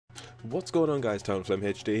What's going on, guys? Flame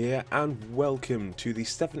HD here, and welcome to the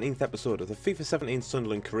 17th episode of the FIFA 17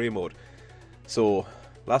 Sunderland career mode. So,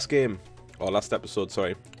 last episode,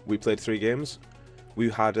 sorry, we played 3 games. We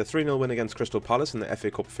had a 3-0 win against Crystal Palace in the FA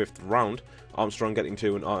Cup 5th round, Armstrong getting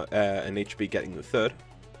 2 and HB getting the 3rd.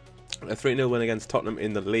 A 3-0 win against Tottenham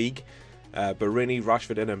in the league, BORINI,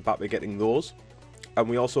 Rashford and Mbappe getting those. And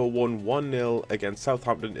we also won 1-0 against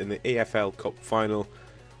Southampton in the AFL Cup final,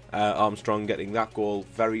 Armstrong getting that goal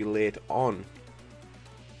very late on.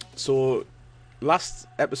 So last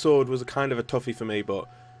episode was a kind of a toughie for me, but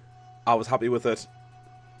I was happy with it.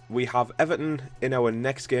 We have Everton in our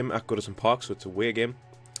next game at Goodison Park, so it's a away game,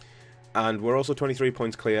 and we're also 23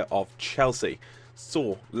 points clear of Chelsea.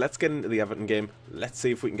 So let's get into the Everton game. Let's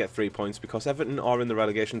see if we can get 3 points, because Everton are in the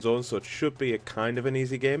relegation zone, so it should be a kind of an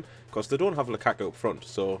easy game, because they don't have Lukaku up front,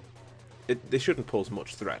 so they shouldn't pose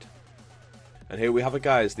much threat. And here we have it,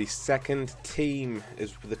 guys. The second team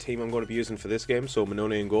is the team I'm going to be using for this game. So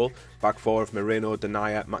Manone in goal, back 4 of Moreno,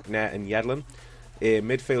 Denaya, McNair and Yedlin. A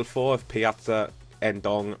midfield 4 of Piazza,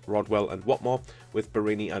 Endong, Rodwell and Watmore, with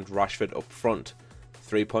BORINI and Rashford up front.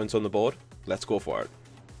 3 points on the board. Let's go for it.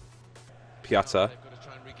 Piazza,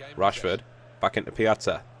 Rashford, back into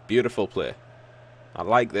Piazza. Beautiful play. I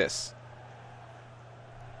like this.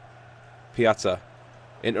 Piazza,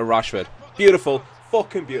 into Rashford. Beautiful.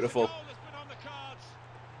 Fucking beautiful.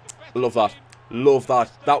 Love that. Love that.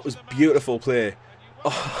 That was beautiful play.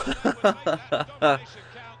 Oh,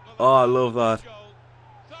 oh, I love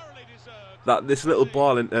that. This little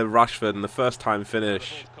ball into Rashford and the first time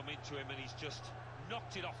finish.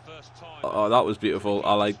 Oh, that was beautiful.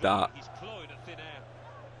 I like that.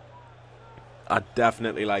 I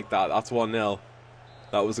definitely like that. That's 1-0.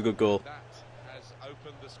 That was a good goal.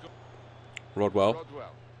 Rodwell.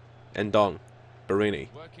 Endong. BORINI.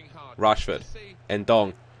 Rashford.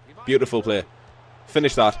 Endong. Beautiful play.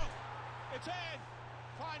 Finish that.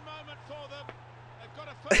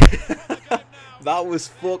 That was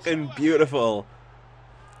fucking beautiful.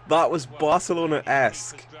 That was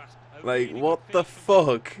Barcelona-esque. Like, what the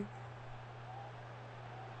fuck?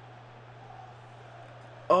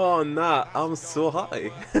 Oh, nah, I'm so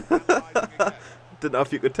high. Didn't know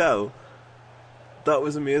if you could tell. That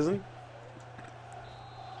was amazing.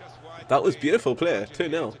 That was beautiful play.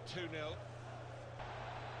 2-0.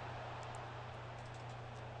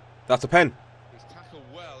 That's a pen. He's tackled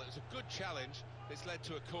well. It's a good challenge. It's led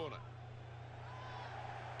to a corner.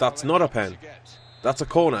 That's not a pen. That's a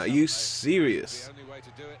corner. Are you serious?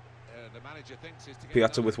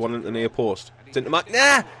 Piazza with one in the near post. It's into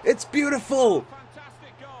McNair. It's beautiful.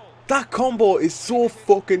 That combo is so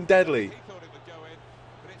fucking deadly.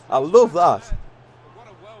 I love that.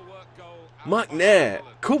 McNair,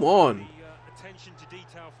 come on.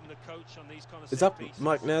 Is that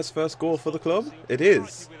McNair's first goal for the club? It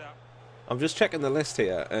is. I'm just checking the list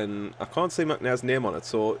here, and I can't see McNair's name on it,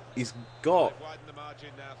 so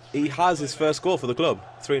he has his first goal for the club,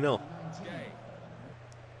 3-0.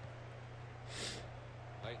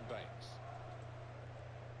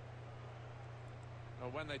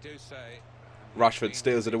 Rashford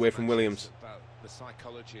steals it away from Williams.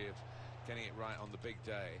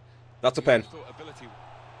 That's a pen.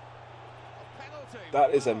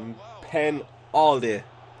 That is a pen all day.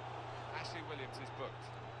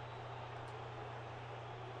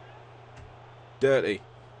 Dirty.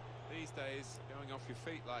 These days, going off your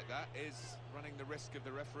feet like that is running the risk of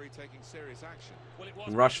the referee taking serious action.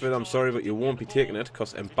 Rashford, I'm sorry, but you won't be taking it,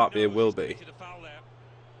 because Mbappe will be.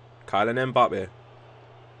 Kylian Mbappe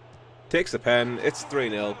takes the pen. It's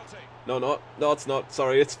 3-0. No, it's not.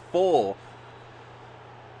 Sorry, it's 4.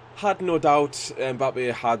 Had no doubt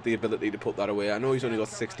Mbappe had the ability to put that away. I know he's only got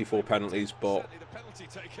 64 penalties, but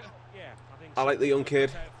I like the young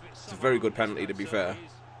kid. It's a very good penalty, to be fair.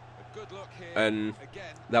 And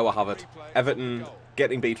there we have it. Everton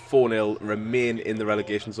getting beat 4-0, remain in the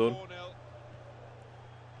relegation zone.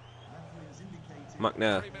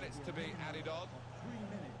 McNair,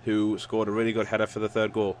 who scored a really good header for the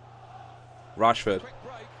 3rd goal. Rashford,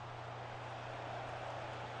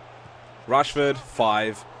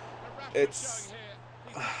 5.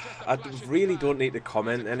 I really don't need to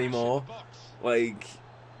comment anymore. Like,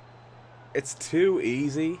 it's too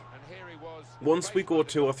easy. Once we go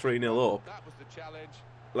 2 or 3-0 up,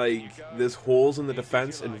 like, there's holes in the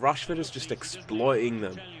defence, and Rashford is just exploiting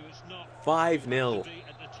them. 5-0.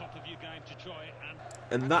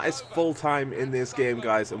 And that is full time in this game,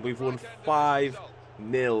 guys, and we've won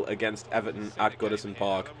 5-0 against Everton at Goodison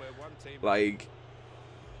Park. Like,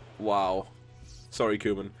 wow. Sorry,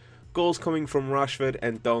 Koeman. Goals coming from Rashford,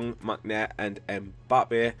 Endong, McNair and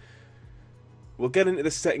Mbappe. We'll get into the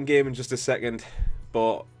second game in just a second,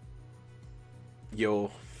 but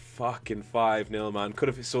Yo, fucking 5-0, man. Could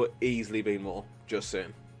have so easily been more. Just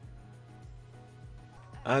saying.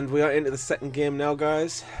 And we are into the second game now,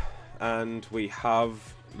 guys. And we have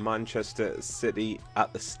Manchester City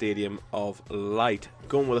at the Stadium of Light.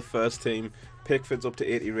 Going with the first team. Pickford's up to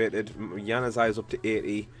 80 rated. Januzaj's up to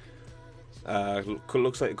 80.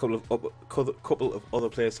 Looks like a couple of other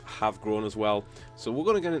players have grown as well. So we're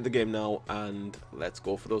going to get into the game now, and let's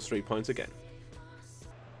go for those 3 points again.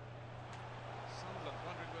 Sunderland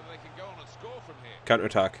wondering whether they can go on and score from here.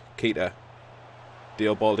 Counter-attack. Keita.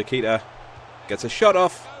 Deal ball to Keita. Gets a shot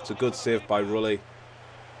off. It's a good save by Rulli.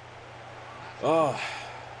 Oh,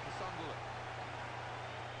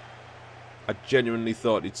 I genuinely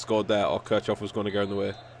thought he'd scored there, or Kirchhoff was going to go in the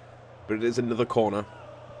way. But it is another corner.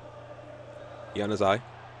 Januzaj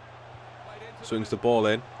swings the ball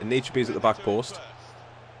in. It needs to be at the back post,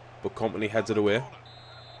 but Company heads it away.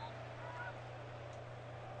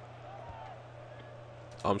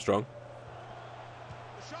 Armstrong.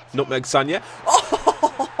 Nutmeg Sanya.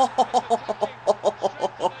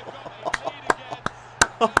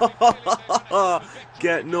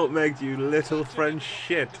 Get nutmegged, you little French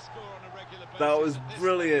shit. That was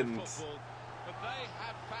brilliant.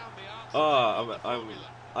 Oh,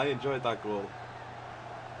 I enjoyed that goal.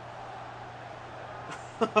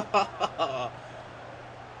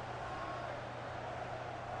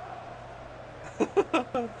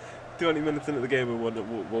 20 minutes into the game and we're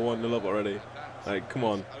 1-0 up already. Like, come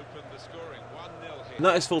on. And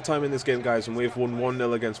that is full time in this game, guys, and we've won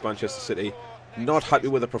 1-0 against Manchester City. Not happy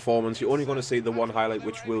with the performance. You're only going to see the one highlight,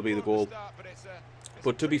 which will be the goal.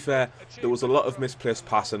 But to be fair, there was a lot of misplaced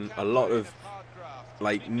passing, a lot of,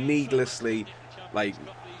 like, needlessly, like,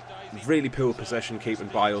 really poor possession keeping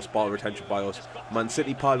by us, ball retention by us. Man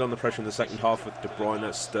City piled on the pressure in the second half with De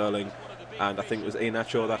Bruyne, Sterling, and I think it was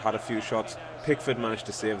Iheanacho that had a few shots. Pickford managed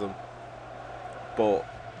to save them. But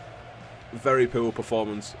very poor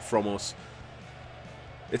performance from us.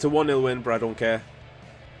 It's a 1-0 win, but I don't care.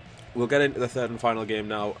 We'll get into the third and final game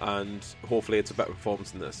now, and hopefully it's a better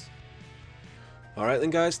performance than this. Alright then,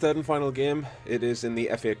 guys, third and final game. It is in the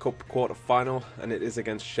FA Cup quarter-final, and it is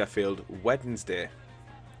against Sheffield Wednesday.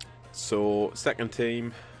 So, second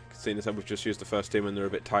team, seeing as how we've just used the first team and they're a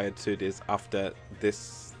bit tired 2 days after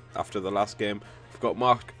the last game. We've got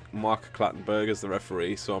Mark Clattenburg as the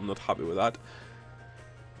referee, so I'm not happy with that.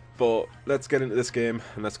 But let's get into this game,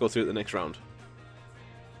 and let's go through the next round.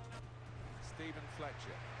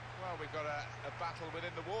 Well, we've got a battle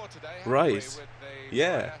within the war today, right.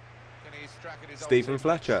 Yeah. Stephen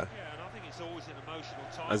Fletcher. Yeah, and I think it's always an emotional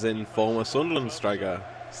time. As in former Sunderland striker,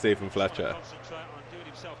 Stephen Fletcher. Concentrate on doing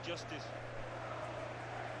himself justice.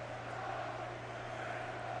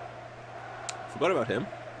 Forgot about him.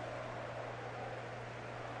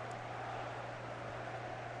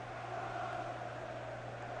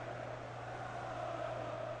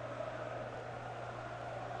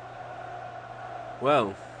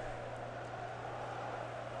 Well,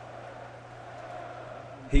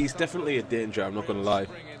 he's definitely a danger, I'm not going to lie.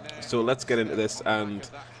 So let's get into this, and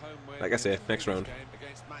like I say, next round.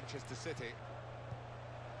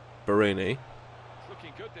 BORINI.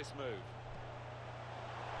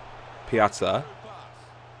 Piazza.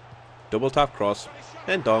 Double tap cross.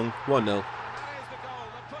 And dong. 1-0.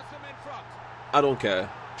 I don't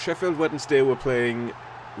care. Sheffield Wednesday were playing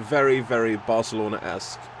very, very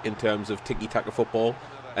Barcelona-esque in terms of tiki-taka football,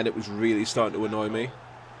 and it was really starting to annoy me.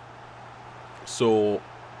 So,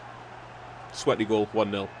 sweaty goal,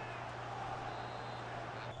 1-0.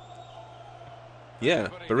 Yeah,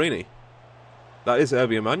 BORINI. That is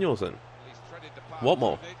Herbie Emanuelson. What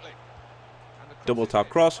more? Double tap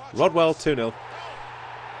cross, Rodwell, 2-0.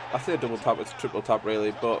 I say double tap, it's triple tap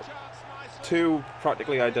really, but 2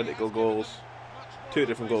 practically identical goals, 2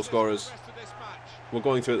 different goal scorers. We're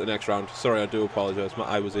going through it the next round. Sorry, I do apologise. My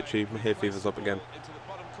eye was itchy. My hay fever's up again.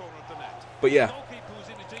 But yeah,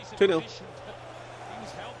 2-0.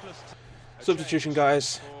 Substitution,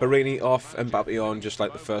 guys. BORINI off, Mbappe on, just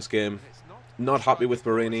like the first game. Not happy with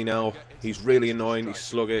BORINI now. He's really annoying. He's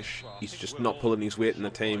sluggish. He's just not pulling his weight in the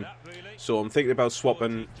team. So I'm thinking about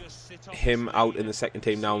swapping him out in the second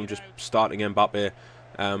team now and just starting Mbappe.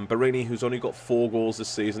 BORINI, who's only got 4 goals this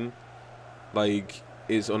season, like,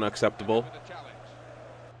 is unacceptable.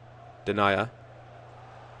 Denier.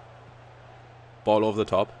 Ball over the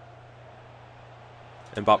top.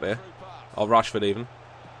 Mbappe. Or Rashford even.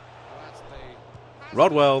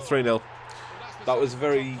 Rodwell, 3-0. That was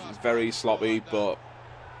very, very sloppy, but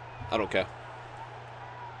I don't care.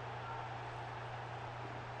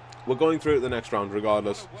 We're going through it the next round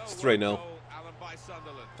regardless. It's 3-0.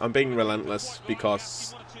 I'm being relentless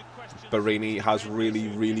because BORINI has really,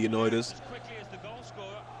 really annoyed us.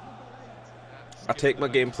 I take my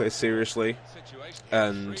gameplay seriously,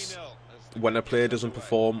 and when a player doesn't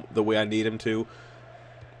perform the way I need him to,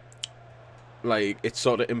 like, it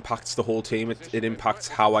sort of impacts the whole team. It impacts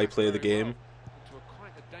how I play the game.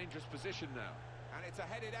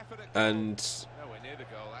 And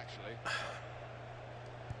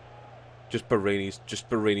just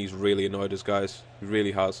Borini's really annoyed us, guys. He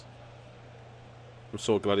really has. I'm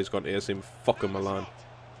so glad he's gone to AC fucking Milan.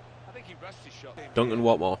 Duncan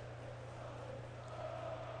Watmore.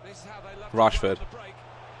 Rashford.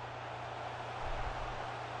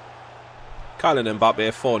 Kylian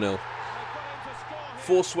Mbappe, 4-0.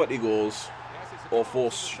 4 sweaty goals, or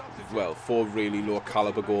 4 really low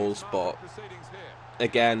caliber goals, but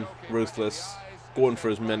again, ruthless, going for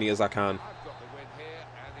as many as I can.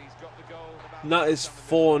 And that is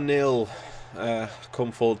 4-0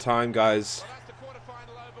 come full time, guys.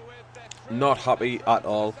 Not happy at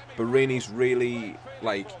all. Borini's really,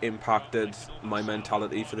 like, impacted my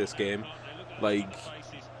mentality for this game. Like,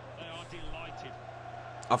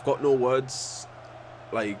 I've got no words.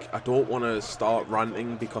 Like, I don't want to start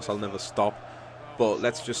ranting because I'll never stop. But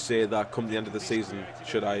let's just say that come the end of the season,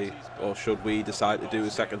 should we decide to do a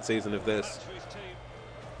second season of this,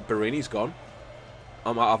 Borini's gone.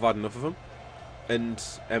 I've had enough of him. And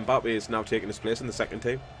Mbappe is now taking his place in the second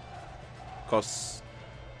team. Because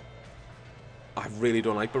I really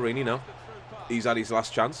don't like Borini now. He's had his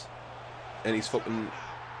last chance. And he's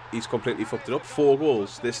completely fucked it up. 4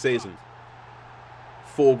 goals this season.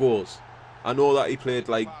 4 goals. I know that he played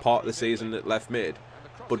like part of the season at left mid,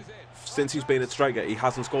 but since he's been at striker, he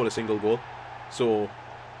hasn't scored a single goal. So,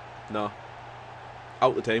 nah.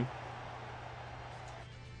 Out the team.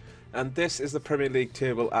 And this is the Premier League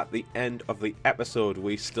table at the end of the episode.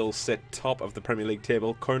 We still sit top of the Premier League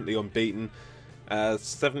table, currently unbeaten.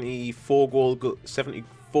 74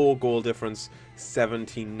 goal difference,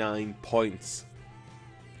 79 points.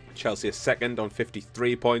 Chelsea is second on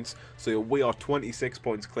 53 points, so we are 26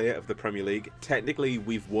 points clear of the Premier League. Technically,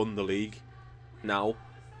 we've won the league now.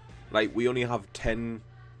 Like, we only have 10...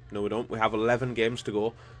 No, we don't. We have 11 games to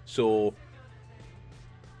go, so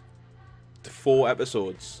 4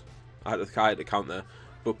 episodes. I had to count there.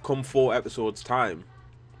 But come 4 episodes' time,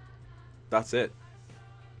 that's it.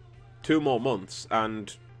 2 more months,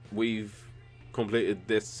 and we've completed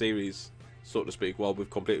this series, so to speak. Well, we've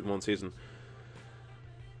completed 1 season.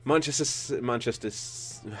 Manchester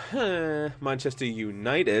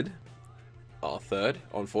United are 3rd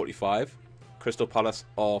on 45. Crystal Palace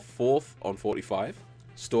are 4th on 45.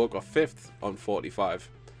 Stoke are 5th on 45.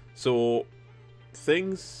 So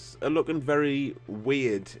things are looking very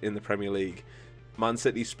weird in the Premier League. Man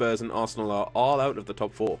City, Spurs and Arsenal are all out of the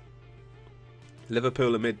top 4.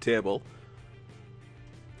 Liverpool are mid-table.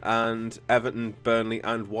 And Everton, Burnley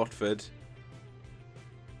and Watford.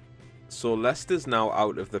 So Leicester's now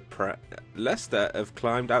out of the Leicester have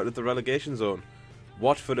climbed out of the relegation zone.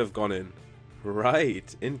 Watford have gone in.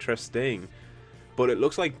 Right, interesting. But it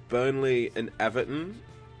looks like Burnley and Everton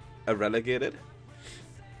are relegated.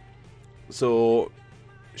 So,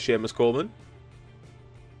 Seamus Coleman.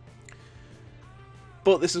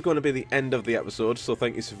 But this is going to be the end of the episode, so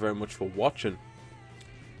thank you so very much for watching.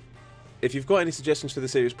 If you've got any suggestions for the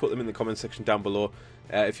series, put them in the comment section down below.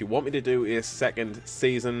 If you want me to do a second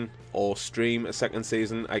season or stream a second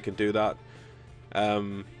season, I can do that.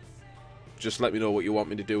 Just let me know what you want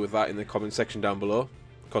me to do with that in the comment section down below,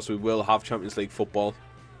 because we will have Champions League football.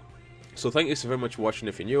 So thank you so very much for watching.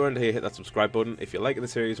 If you're new around here, hit that subscribe button. If you're liking the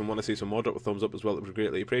series and want to see some more, drop a thumbs up as well. It would be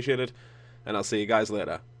greatly appreciated. And I'll see you guys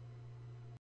later.